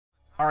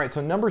All right,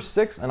 so number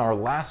 6 and our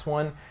last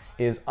one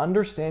is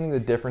understanding the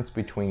difference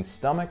between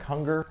stomach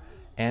hunger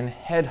and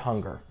head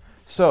hunger.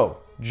 So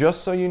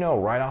just so you know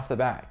right off the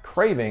bat,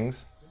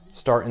 cravings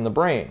start in the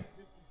brain.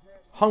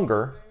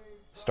 Hunger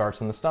starts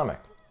in the stomach.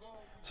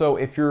 So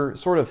if you're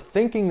sort of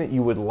thinking that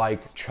you would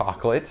like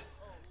chocolate,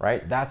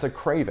 right, that's a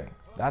craving.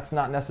 That's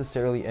not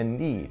necessarily a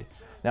need.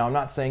 Now, I'm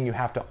not saying you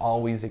have to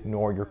always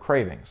ignore your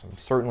cravings. I'm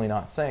certainly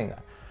not saying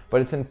that. But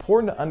it's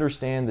important to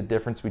understand the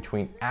difference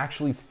between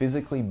actually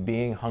physically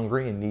being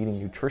hungry and needing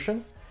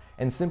nutrition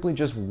and simply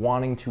just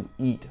wanting to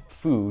eat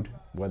food,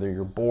 whether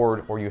you're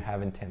bored or you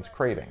have intense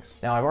cravings.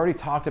 Now, I've already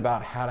talked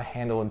about how to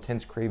handle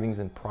intense cravings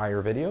in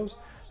prior videos,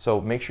 so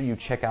make sure you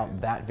check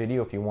out that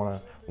video if you want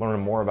to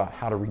learn more about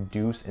how to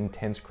reduce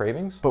intense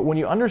cravings. But when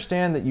you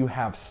understand that you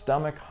have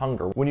stomach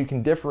hunger, when you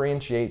can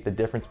differentiate the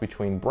difference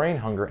between brain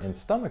hunger and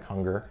stomach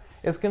hunger,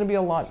 it's going to be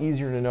a lot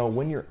easier to know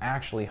when you're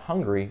actually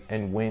hungry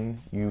and when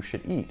you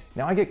should eat.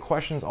 Now, I get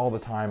questions all the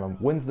time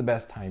of when's the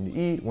best time to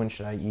eat, when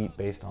should I eat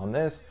based on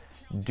this?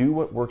 Do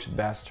what works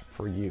best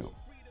for you,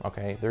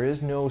 okay? There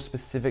is no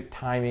specific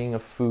timing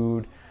of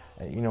food,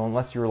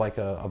 unless you're like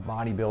a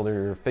bodybuilder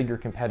or a figure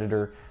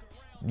competitor.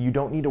 You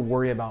don't need to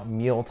worry about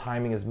meal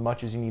timing as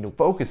much as you need to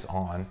focus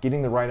on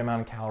getting the right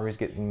amount of calories,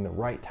 getting the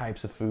right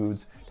types of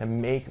foods to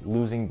make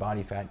losing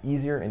body fat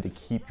easier and to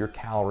keep your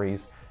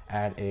calories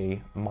at a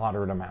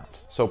moderate amount.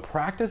 So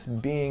practice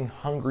being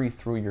hungry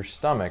through your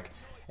stomach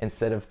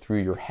instead of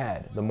through your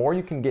head. The more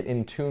you can get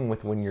in tune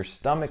with when your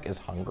stomach is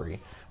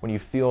hungry, when you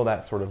feel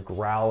that sort of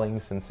growling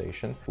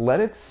sensation, let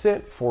it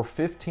sit for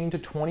 15 to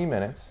 20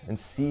 minutes and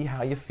see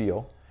how you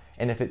feel.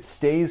 And if it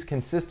stays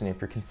consistent,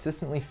 if you're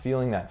consistently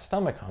feeling that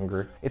stomach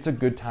hunger, it's a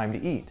good time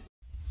to eat.